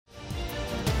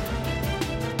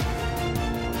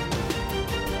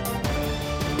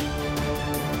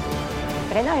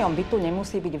Prenájom bytu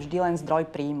nemusí byť vždy len zdroj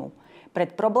príjmu.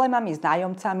 Pred problémami s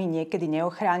nájomcami niekedy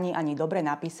neochráni ani dobre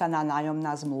napísaná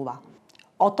nájomná zmluva.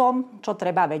 O tom, čo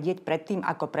treba vedieť predtým,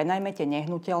 ako prenajmete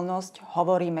nehnuteľnosť,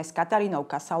 hovoríme s Katarínou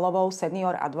Kasalovou,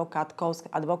 senior advokátkou z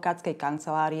advokátskej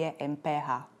kancelárie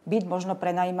MPH. Byt možno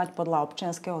prenajímať podľa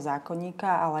občianskeho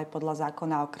zákonníka, ale aj podľa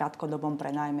zákona o krátkodobom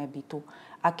prenájme bytu.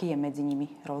 Aký je medzi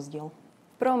nimi rozdiel?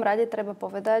 V prvom rade treba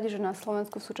povedať, že na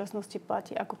Slovensku v súčasnosti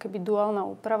platí ako keby duálna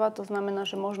úprava. To znamená,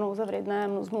 že možno uzavrieť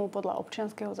nájomnú zmluvu podľa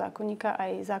občianskeho zákonníka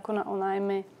aj zákona o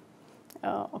nájme,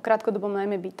 o krátkodobom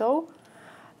nájme bytov.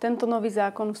 Tento nový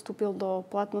zákon vstúpil do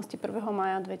platnosti 1.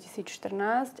 mája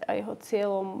 2014 a jeho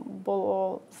cieľom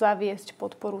bolo zaviesť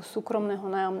podporu súkromného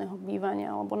nájomného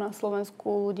bývania, lebo na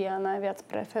Slovensku ľudia najviac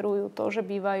preferujú to, že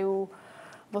bývajú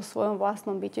vo svojom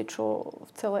vlastnom byte, čo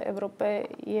v celej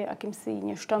Európe je akýmsi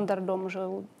neštandardom, že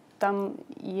tam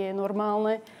je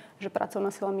normálne, že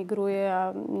pracovná sila migruje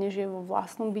a nežije vo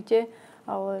vlastnom byte,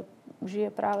 ale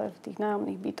žije práve v tých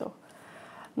nájomných bytoch.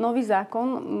 Nový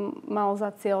zákon mal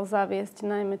za cieľ zaviesť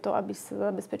najmä to, aby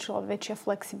sa zabezpečila väčšia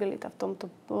flexibilita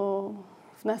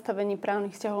v nastavení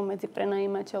právnych vzťahov medzi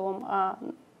prenajímateľom a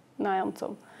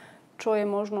nájomcom. Čo je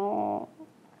možno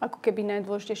ako keby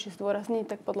najdôležitejšie zdôrazniť,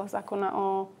 tak podľa zákona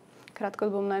o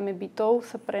krátkodobom nájme bytov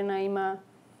sa prenajíma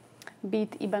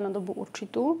byt iba na dobu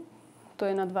určitú, to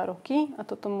je na 2 roky a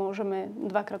toto môžeme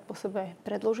dvakrát po sebe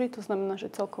predĺžiť, to znamená,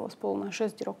 že celkovo spolu na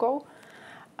 6 rokov.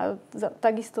 A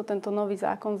takisto tento nový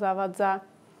zákon zavádza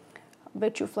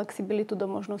väčšiu flexibilitu do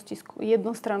možnosti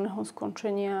jednostranného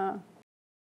skončenia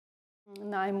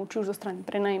nájmu, či už zo strany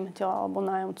prenajímateľa alebo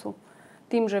nájomcu.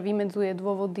 Tým, že vymedzuje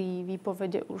dôvody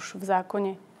výpovede už v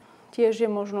zákone. Tiež je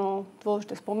možno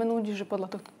dôležité spomenúť, že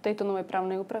podľa tejto novej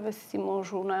právnej úprave si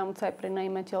môžu nájomca aj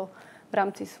prenajímateľ v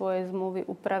rámci svojej zmluvy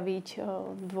upraviť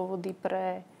dôvody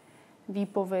pre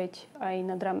výpoveď aj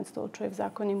nad rámec toho, čo je v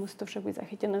zákone. Musí to však byť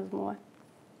zachytené v zmluve.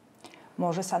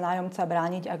 Môže sa nájomca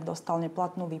brániť, ak dostal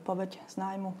neplatnú výpoveď z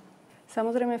nájmu?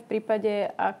 Samozrejme v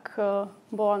prípade, ak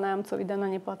bola nájomcovi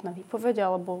daná neplatná výpoveď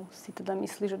alebo si teda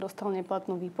myslí, že dostal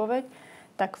neplatnú výpoveď,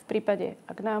 tak v prípade,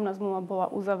 ak nájomná zmluva bola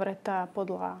uzavretá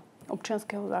podľa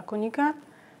občianskeho zákonníka,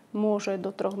 môže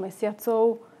do 3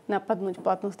 mesiacov napadnúť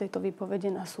platnosť tejto výpovede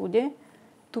na súde.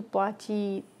 Tu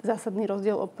platí zásadný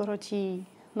rozdiel oproti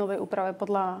novej úprave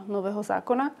podľa nového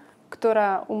zákona,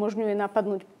 ktorá umožňuje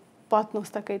napadnúť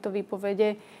platnosť takejto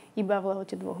výpovede iba v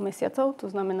lehote 2 mesiacov. To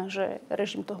znamená, že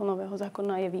režim toho nového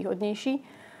zákona je výhodnejší.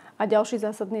 A ďalší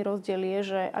zásadný rozdiel je,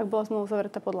 že ak bola zmluva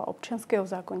uzavretá podľa občianskeho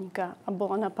zákonníka a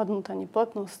bola napadnutá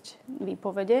neplatnosť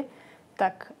výpovede,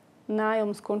 tak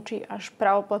nájom skončí až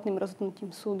právoplatným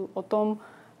rozhodnutím súdu o tom,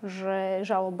 že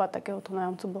žaloba takéhoto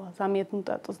nájomcu bola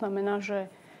zamietnutá. To znamená, že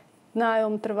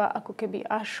nájom trvá ako keby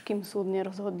až kým súd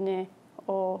nerozhodne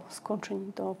o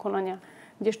skončení toho konania.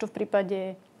 Kdežto v prípade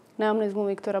nájomnej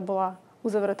zmluvy, ktorá bola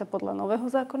uzavretá podľa nového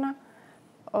zákona,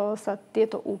 sa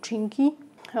tieto účinky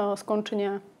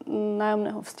skončenia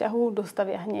nájomného vzťahu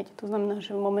dostavia hneď. To znamená,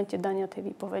 že v momente dania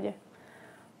tej výpovede.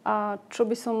 A čo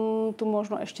by som tu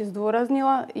možno ešte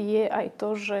zdôraznila, je aj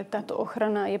to, že táto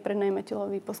ochrana je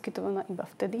prenajímateľovi poskytovaná iba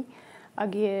vtedy, ak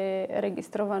je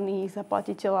registrovaný za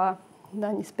platiteľa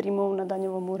daní z príjmov na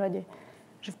daňovom úrade.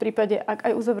 Že v prípade, ak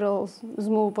aj uzavrel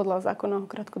zmluvu podľa zákona o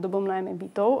krátkodobom nájme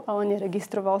bytov, ale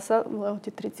neregistroval sa v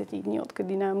lehote 30 dní,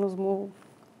 odkedy nájomnú zmluvu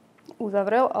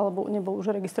uzavrel, alebo nebol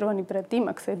už registrovaný predtým,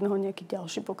 ak sa jedného nejaký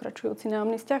ďalší pokračujúci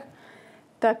nájomný vzťah,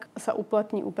 tak sa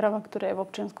uplatní úprava, ktorá je v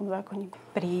občianskom zákonníku.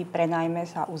 Pri prenajme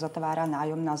sa uzatvára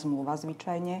nájomná zmluva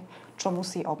zvyčajne. Čo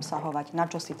musí obsahovať? Na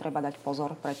čo si treba dať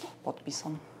pozor pred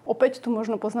podpisom? Opäť tu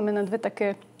možno poznamenať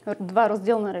dva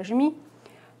rozdielne režimy.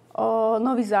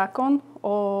 Nový zákon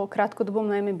o krátkodobom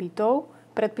nájme bytov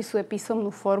predpisuje písomnú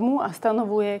formu a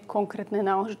stanovuje konkrétne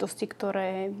náležitosti,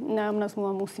 ktoré nájomná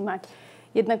zmluva musí mať.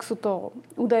 Jednak sú to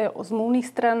údaje o zmluvných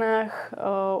stranách,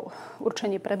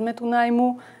 určenie predmetu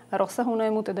nájmu, rozsahu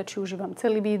nájmu, teda či užívam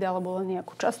celý byt alebo len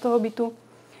nejakú časť toho bytu.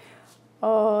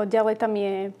 Ďalej tam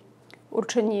je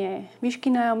určenie výšky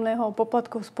nájomného,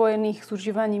 poplatkov spojených s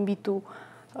užívaním bytu,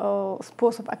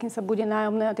 spôsob, akým sa bude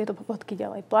nájomné a tieto poplatky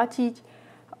ďalej platiť,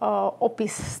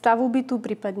 opis stavu bytu,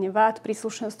 prípadne vád,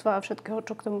 príslušenstva a všetkého,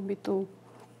 čo k tomu bytu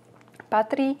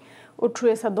patrí.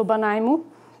 Určuje sa doba nájmu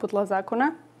podľa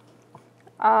zákona.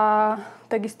 A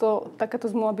takisto takáto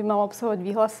zmluva by mala obsahovať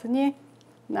vyhlásenie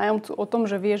nájomcu o tom,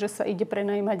 že vie, že sa ide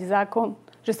prenajímať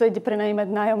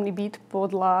nájomný byt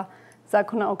podľa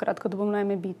zákona o krátkodobom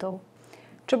nájme bytov.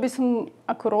 Čo by som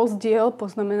ako rozdiel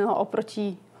poznamenala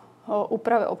oproti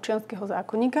úprave občianskeho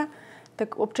zákonníka,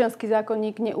 tak občiansky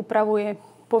zákonník neupravuje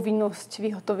povinnosť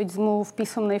vyhotoviť zmluvu v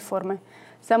písomnej forme.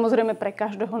 Samozrejme pre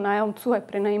každého nájomcu aj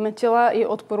prenajímateľa je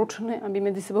odporúčané, aby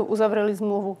medzi sebou uzavreli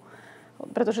zmluvu,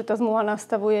 pretože tá zmluva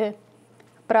nastavuje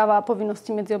práva a povinnosti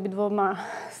medzi obidvoma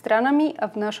stranami a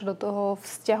vnáša do toho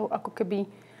vzťahu ako keby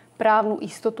právnu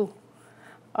istotu.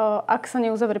 Ak sa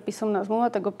neuzavrie písomná zmluva,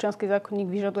 tak občiansky zákonník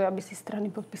vyžaduje, aby si strany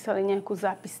podpísali nejakú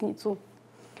zápisnicu.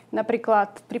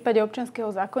 Napríklad v prípade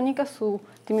občianskeho zákonníka sú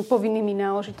tými povinnými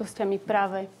náležitosťami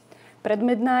práve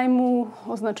predmet nájmu,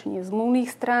 označenie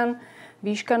zmluvných strán,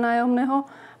 výška nájomného,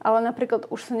 ale napríklad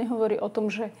už sa nehovorí o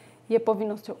tom, že je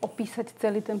povinnosťou opísať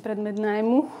celý ten predmet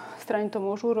nájmu. Strany to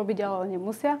môžu robiť, ale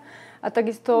nemusia. A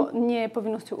takisto nie je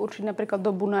povinnosťou určiť napríklad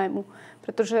dobu nájmu.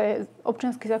 Pretože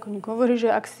občiansky zákonník hovorí,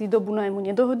 že ak si dobu nájmu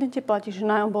nedohodnete, platí, že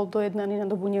nájom bol dojednaný na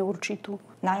dobu neurčitú.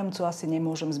 Nájomcu asi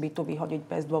nemôžem z bytu vyhodiť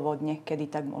bezdôvodne. Kedy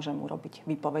tak môžem urobiť?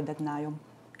 Vypovedať nájom?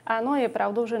 Áno, je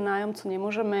pravdou, že nájomcu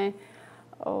nemôžeme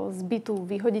z bytu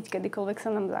vyhodiť kedykoľvek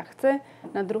sa nám zachce.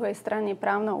 Na druhej strane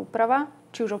právna úprava,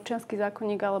 či už občiansky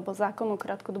zákonník alebo zákon o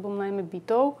krátkodobom nájme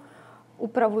bytov,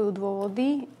 upravujú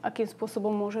dôvody, akým spôsobom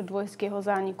môže dôjsť k jeho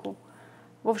zániku.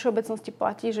 Vo všeobecnosti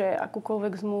platí, že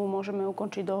akúkoľvek zmluvu môžeme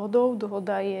ukončiť dohodou.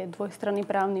 Dohoda je dvojstranný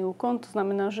právny úkon, to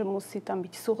znamená, že musí tam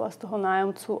byť súhlas toho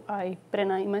nájomcu aj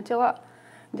prenajímateľa,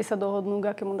 kde sa dohodnú,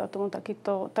 k akému datumu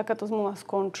takáto zmluva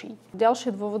skončí. Ďalšie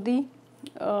dôvody,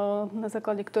 na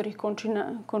základe ktorých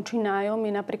končí nájom,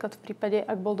 je napríklad v prípade,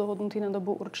 ak bol dohodnutý na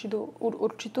dobu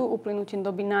určitú uplynutím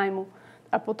doby nájmu.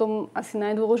 A potom asi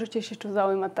najdôležitejšie, čo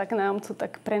zaujíma tak nájomcu,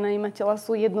 tak prenajímateľa,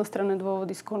 sú jednostranné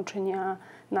dôvody skončenia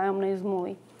nájomnej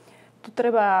zmluvy. Tu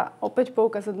treba opäť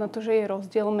poukázať na to, že je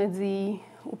rozdiel medzi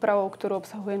úpravou, ktorú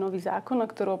obsahuje nový zákon a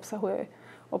ktorú obsahuje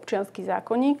občiansky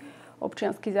zákonník.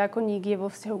 Občiansky zákonník je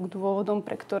vo vzťahu k dôvodom,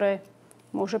 pre ktoré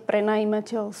môže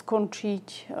prenajímateľ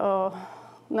skončiť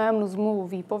nájomnú zmluvu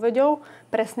výpoveďou.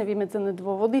 Presne vymedzené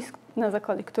dôvody, na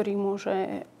základe ktorých môže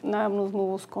nájomnú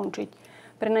zmluvu skončiť.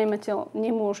 Prenajímateľ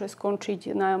nemôže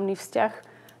skončiť nájomný vzťah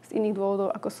z iných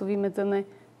dôvodov, ako sú vymedzené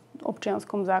v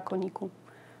občianskom zákonníku.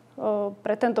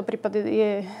 Pre tento prípad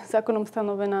je zákonom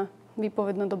stanovená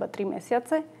výpovedná doba 3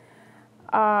 mesiace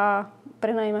a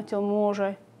prenajímateľ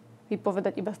môže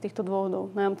vypovedať iba z týchto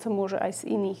dôvodov. Nájomca môže aj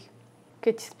z iných.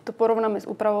 Keď to porovnáme s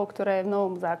úpravou, ktorá je v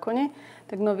novom zákone,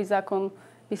 tak nový zákon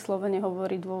vyslovene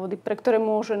hovorí dôvody, pre ktoré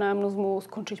môže nájomnú zmluvu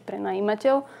skončiť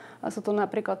prenajímateľ. A sú to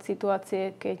napríklad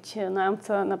situácie, keď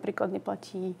nájomca napríklad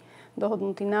neplatí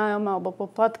dohodnutý nájom alebo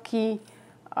poplatky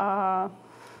a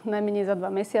najmenej za 2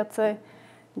 mesiace.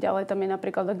 Ďalej tam je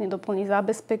napríklad, ak nedoplní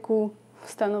zábezpeku v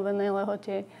stanovenej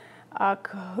lehote,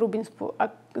 ak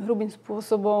hrubým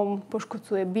spôsobom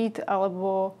poškodzuje byt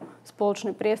alebo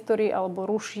spoločné priestory alebo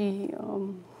ruší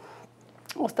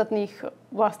ostatných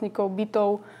vlastníkov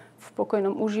bytov v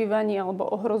pokojnom užívaní alebo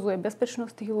ohrozuje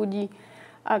bezpečnosť tých ľudí,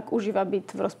 ak užíva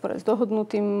byt v rozpore s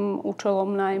dohodnutým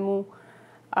účelom nájmu.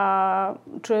 A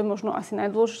čo je možno asi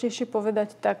najdôležitejšie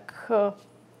povedať, tak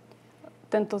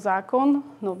tento zákon,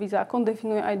 nový zákon,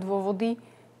 definuje aj dôvody,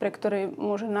 pre ktoré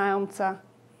môže nájomca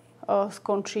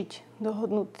skončiť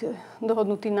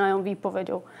dohodnutý nájom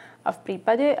výpoveďou. A v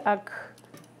prípade, ak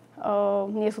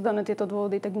nie sú dané tieto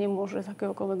dôvody, tak nemôže z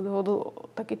akéhokoľvek dôvodu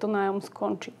takýto nájom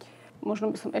skončiť.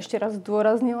 Možno by som ešte raz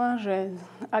zdôraznila, že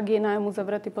ak je nájom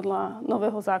uzavretý podľa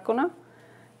nového zákona,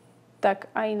 tak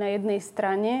aj na jednej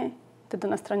strane, teda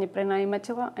na strane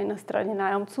prenajímateľa, aj na strane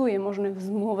nájomcu je možné v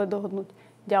zmluve dohodnúť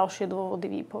ďalšie dôvody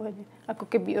výpovede. Ako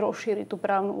keby rozšíriť tú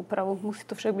právnu úpravu. Musí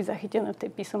to však byť zachytené v tej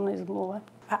písomnej zmluve.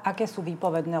 A aké sú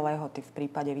výpovedné lehoty v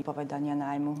prípade vypovedania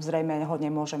nájmu? Zrejme ho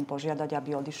nemôžem požiadať,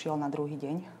 aby odišiel na druhý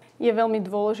deň. Je veľmi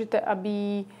dôležité,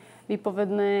 aby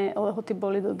výpovedné lehoty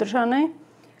boli dodržané.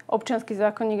 Občiansky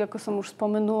zákonník, ako som už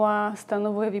spomenula,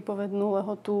 stanovuje výpovednú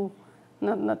lehotu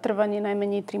na trvanie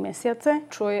najmenej 3 mesiace.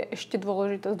 Čo je ešte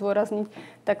dôležité zdôrazniť,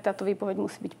 tak táto výpoveď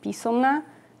musí byť písomná,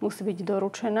 musí byť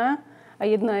doručená a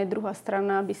jedna aj druhá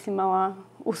strana by si mala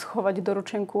uschovať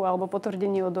doručenku alebo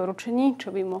potvrdenie o doručení,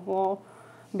 čo by mohlo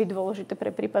byť dôležité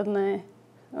pre prípadné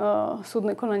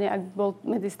súdne konanie, ak bol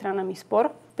medzi stranami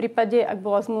spor. V prípade, ak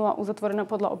bola zmluva uzatvorená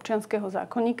podľa občianskeho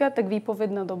zákonníka, tak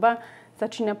výpovedná doba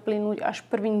začína plynúť až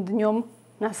prvým dňom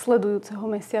nasledujúceho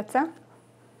mesiaca,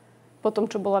 po tom,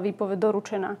 čo bola výpoveď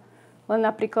doručená. Len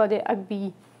na príklade, ak by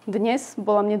dnes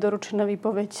bola mne doručená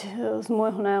výpoveď z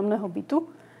môjho nájomného bytu,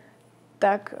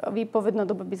 tak výpovedná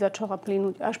doba by začala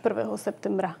plynúť až 1.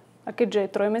 septembra. A keďže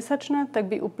je 3-mesačná, tak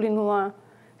by uplynula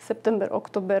september,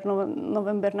 október,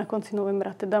 november, na konci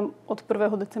novembra. Teda od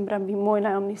 1. decembra by môj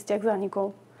nájomný vzťah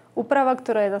zanikol. Úprava,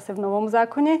 ktorá je zase v novom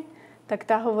zákone, tak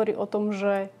tá hovorí o tom,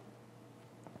 že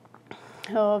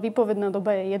výpovedná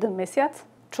doba je 1 mesiac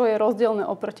čo je rozdielne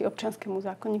oproti občianskemu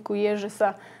zákonníku, je, že sa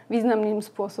významným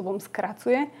spôsobom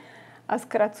skracuje. A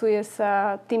skracuje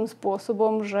sa tým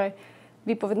spôsobom, že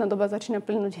výpovedná doba začína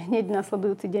plynúť hneď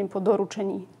nasledujúci deň po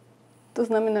doručení. To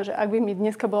znamená, že ak by mi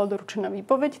dneska bola doručená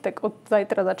výpoveď, tak od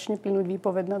zajtra začne plynúť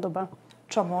výpovedná doba.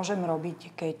 Čo môžem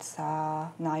robiť, keď sa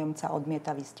nájomca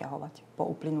odmieta vysťahovať po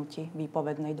uplynutí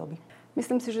výpovednej doby?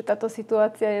 Myslím si, že táto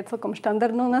situácia je celkom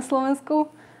štandardnou na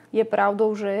Slovensku. Je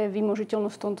pravdou, že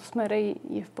vymožiteľnosť v tomto smere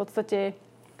je v podstate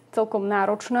celkom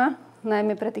náročná,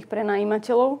 najmä pre tých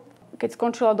prenajímateľov. Keď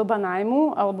skončila doba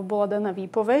nájmu alebo bola daná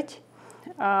výpoveď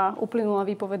a uplynula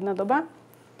výpovedná doba,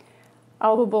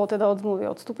 alebo bolo teda od zmluvy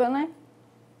odstúpené,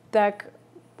 tak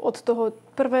od toho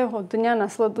prvého dňa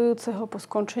nasledujúceho po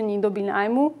skončení doby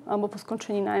nájmu alebo po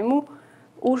skončení nájmu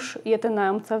už je ten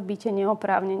nájomca v byte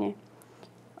neoprávnene.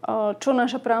 Čo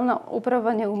naša právna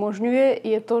úprava neumožňuje,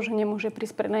 je to, že nemôže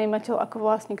prísť prenajímateľ ako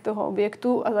vlastník toho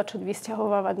objektu a začať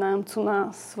vysťahovávať nájomcu na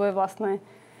svoje vlastné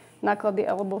náklady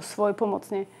alebo svoj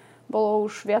pomocne. Bolo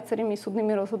už viacerými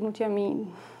súdnymi rozhodnutiami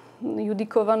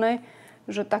judikované,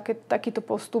 že takýto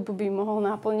postup by mohol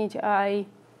naplniť aj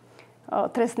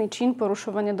trestný čin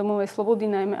porušovania domovej slobody,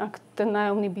 najmä ak ten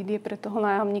nájomný byt je pre toho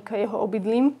nájomníka jeho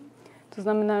obydlím. To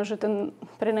znamená, že ten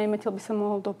prenajímateľ by sa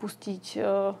mohol dopustiť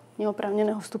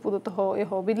neoprávneného vstupu do toho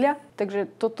jeho obydlia. Takže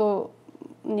toto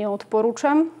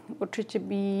neodporúčam. Určite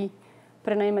by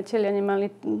prenajímatelia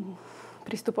nemali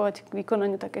pristupovať k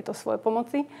vykonaniu takéto svojej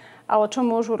pomoci. Ale čo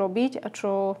môžu robiť a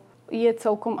čo je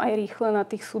celkom aj rýchle na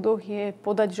tých súdoch, je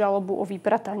podať žalobu o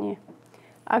vypratanie.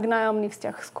 Ak nájomný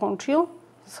vzťah skončil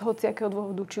z hociakého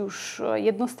dôvodu, či už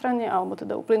jednostranne, alebo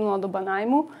teda uplynula doba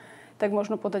nájmu, tak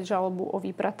možno podať žalobu o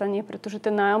vypratanie, pretože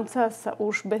ten nájomca sa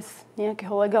už bez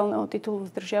nejakého legálneho titulu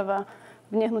zdržiava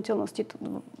v nehnuteľnosti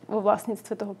vo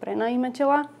vlastníctve toho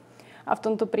prenajímateľa. A v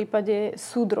tomto prípade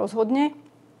súd rozhodne,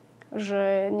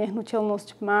 že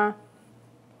nehnuteľnosť má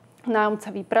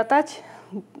nájomca vypratať.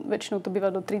 Väčšinou to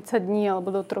býva do 30 dní alebo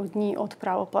do 3 dní od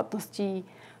právoplatnosti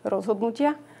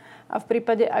rozhodnutia. A v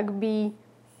prípade, ak by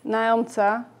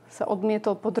nájomca sa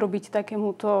odmietol podrobiť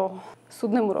takémuto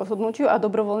súdnemu rozhodnutiu a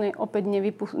dobrovoľne opäť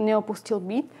neopustil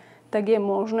byt, tak je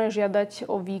možné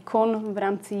žiadať o výkon v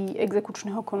rámci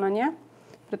exekučného konania,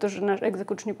 pretože náš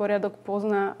exekučný poriadok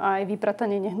pozná aj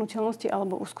vypratanie nehnuteľnosti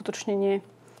alebo uskutočnenie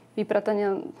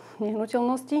vypratania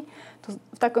nehnuteľnosti.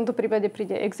 V takomto prípade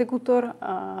príde exekútor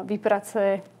a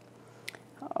vyprace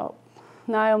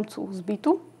nájomcu z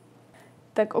bytu.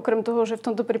 Tak okrem toho, že v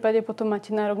tomto prípade potom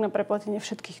máte nárok na preplatenie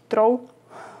všetkých trov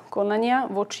konania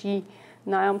voči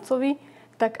nájomcovi,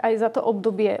 tak aj za to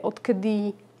obdobie,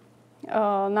 odkedy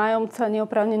nájomca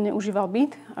neoprávnene užíval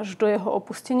byt až do jeho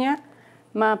opustenia,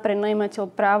 má prenajímateľ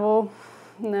právo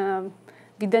na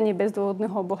vydanie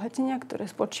bezdôvodného obohatenia, ktoré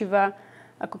spočíva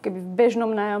ako keby v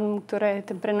bežnom nájomnom, ktoré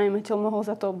ten prenajímateľ mohol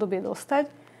za to obdobie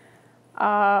dostať.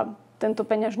 A tento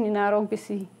peňažný nárok by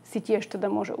si tiež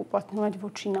teda môže uplatňovať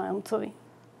voči nájomcovi.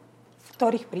 V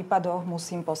ktorých prípadoch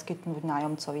musím poskytnúť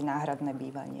nájomcovi náhradné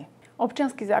bývanie?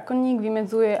 Občiansky zákonník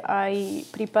vymedzuje aj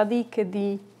prípady,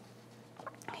 kedy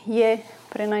je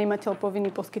prenajímateľ povinný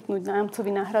poskytnúť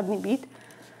nájomcovi náhradný byt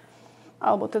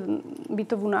alebo teda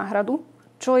bytovú náhradu.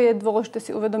 Čo je dôležité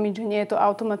si uvedomiť, že nie je to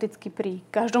automaticky pri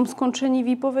každom skončení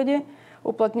výpovede.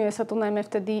 Uplatňuje sa to najmä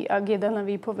vtedy, ak je daná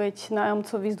výpoveď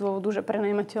nájomcovi z dôvodu, že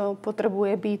prenajímateľ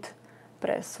potrebuje byt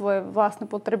pre svoje vlastné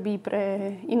potreby,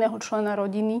 pre iného člena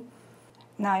rodiny.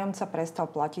 Nájomca prestal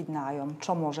platiť nájom.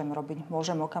 Čo môžem robiť?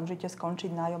 Môžem okamžite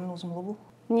skončiť nájomnú zmluvu?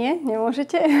 Nie,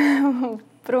 nemôžete.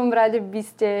 V prvom rade by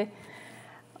ste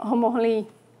ho mohli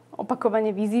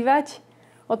opakovane vyzývať.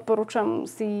 Odporúčam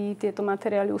si tieto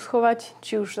materiály uschovať,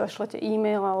 či už zašlete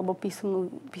e-mail alebo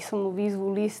písomnú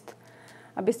výzvu, list,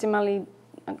 aby ste mali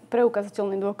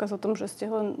preukázateľný dôkaz o tom, že ste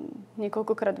ho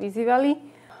niekoľkokrát vyzývali.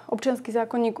 Občiansky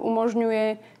zákonník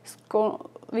umožňuje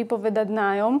vypovedať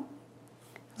nájom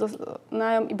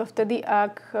iba vtedy,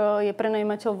 ak je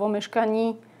prenajímateľ v omeškaní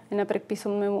napriek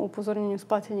písomnému upozorneniu s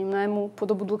platením nájmu po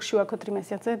dobu dlhšiu ako 3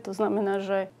 mesiace. To znamená,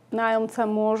 že nájomca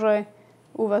môže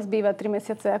u vás bývať 3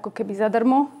 mesiace ako keby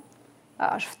zadarmo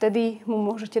a až vtedy mu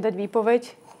môžete dať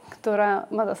výpoveď, ktorá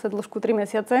má zase dĺžku 3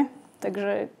 mesiace.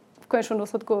 Takže v konečnom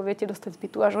dôsledku viete dostať z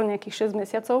bytu až o nejakých 6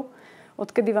 mesiacov,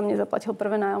 odkedy vám nezaplatil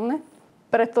prvé nájomné.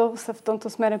 Preto sa v tomto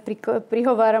smere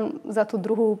prihováram za tú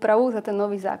druhú úpravu, za ten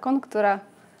nový zákon, ktorá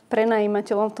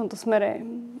prenajímateľom v tomto smere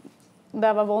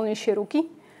dáva voľnejšie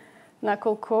ruky,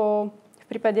 nakoľko v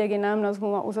prípade, ak je nájomná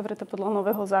zmluva uzavretá podľa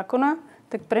nového zákona,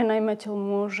 tak prenajímateľ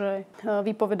môže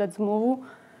vypovedať zmluvu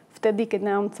vtedy, keď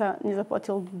nájomca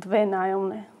nezaplatil 2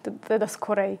 nájomné, teda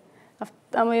skorej. A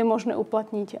je možné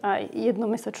uplatniť aj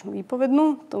jednomesačnú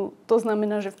výpovednú. To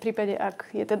znamená, že v prípade, ak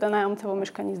je teda nájomca vo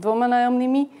meškaní s 2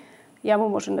 nájomnými, ja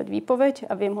mu môžem dať výpoveď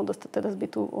a viem ho dostať teda z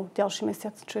bytu o ďalší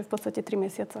mesiac, čo je v podstate 3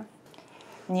 mesiace.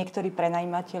 Niektorí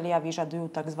prenajímatelia vyžadujú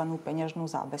tzv. Peňažnú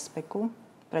zábezpeku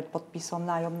pred podpisom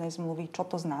nájomnej zmluvy. Čo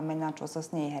to znamená, čo sa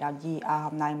s nej hradí a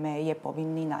najmä je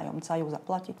povinný nájomca ju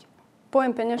zaplatiť?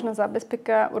 Pojem peňažná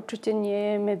zábezpeka určite nie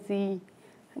je medzi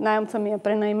nájomcami a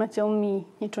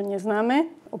prenajímateľmi niečo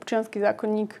neznáme. Občiansky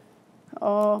zákonník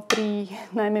pri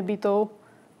nájme bytov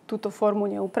túto formu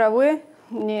neupravuje.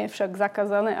 Nie je však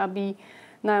zakázané, aby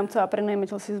nájomca a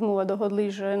prenajímateľ si v zmluve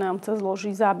dohodli, že nájomca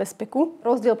zloží zábezpeku.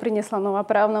 Rozdiel priniesla nová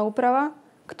právna úprava,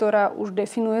 ktorá už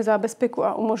definuje zábezpeku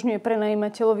a umožňuje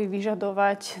prenajímateľovi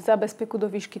vyžadovať zábezpeku do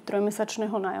výšky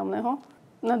 3-mesačného nájomného.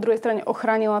 Na druhej strane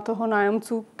ochránila toho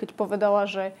nájomcu, keď povedala,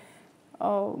 že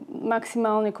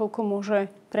maximálne koľko môže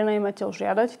prenajímateľ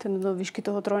žiadať, teda do výšky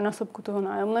toho 3-násobku toho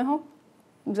nájomného.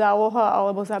 Záloha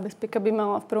alebo zábezpeka by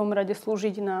mala v prvom rade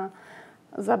slúžiť na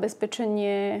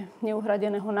zabezpečenie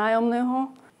neuhradeného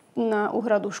nájomného, na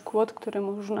úhradu škôd, ktoré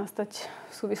môžu nastať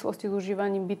v súvislosti s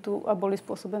užívaním bytu a boli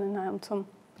spôsobené nájomcom,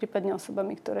 prípadne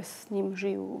osobami, ktoré s ním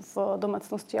žijú v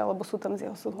domácnosti alebo sú tam s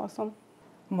jeho súhlasom.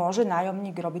 Môže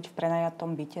nájomník robiť v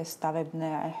prenajatom byte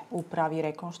stavebné úpravy,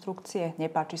 rekonštrukcie?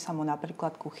 Nepáči sa mu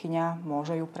napríklad kuchyňa,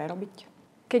 môže ju prerobiť?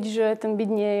 Keďže ten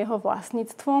byt nie je jeho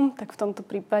vlastníctvom, tak v tomto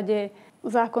prípade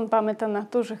zákon pamätá na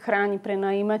to, že chráni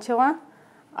prenajímateľa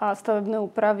a stavebné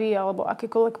úpravy alebo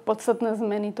akékoľvek podstatné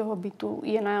zmeny toho bytu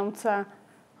je nájomca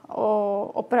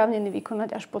oprávnený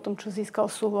vykonať až po tom, čo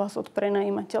získal súhlas od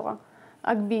prenajímateľa.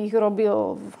 Ak by ich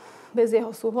robil bez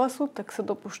jeho súhlasu, tak sa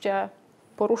dopúšťa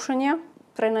porušenia.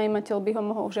 Prenajímateľ by ho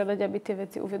mohol žiadať, aby tie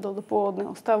veci uviedol do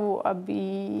pôvodného stavu, aby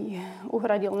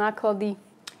uhradil náklady.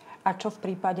 A čo v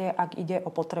prípade, ak ide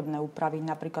o potrebné úpravy,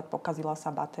 napríklad pokazila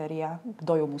sa batéria,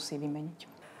 kto ju musí vymeniť?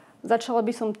 Začala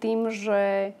by som tým,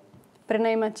 že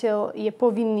prenajímateľ je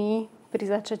povinný pri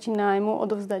začatí nájmu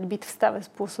odovzdať byt v stave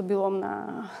spôsobilom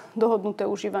na dohodnuté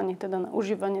užívanie, teda na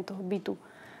užívanie toho bytu.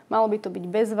 Malo by to byť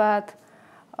bez vád.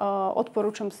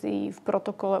 Odporúčam si v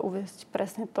protokole uviesť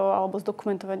presne to alebo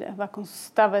zdokumentovať, v akom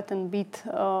stave ten byt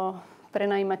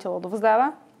prenajímateľ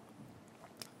odovzdáva.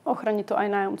 Ochráni to aj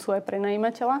nájomcu, aj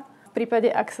prenajímateľa. V prípade,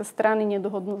 ak sa strany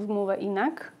nedohodnú v zmluve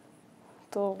inak,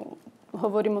 to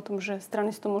hovorím o tom, že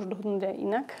strany si to môžu dohodnúť aj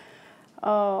inak,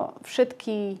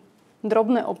 všetky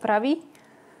drobné opravy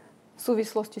v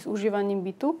súvislosti s užívaním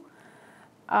bytu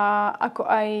a ako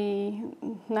aj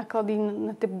náklady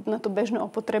na to bežné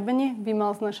opotrebenie by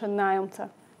mal znašať nájomca.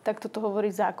 Takto to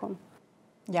hovorí zákon.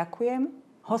 Ďakujem.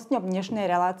 Hostňou dnešnej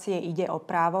relácie Ide o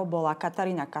právo bola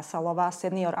Katarína Kasalová,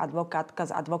 senior advokátka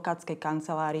z advokátskej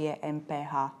kancelárie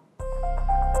MPH.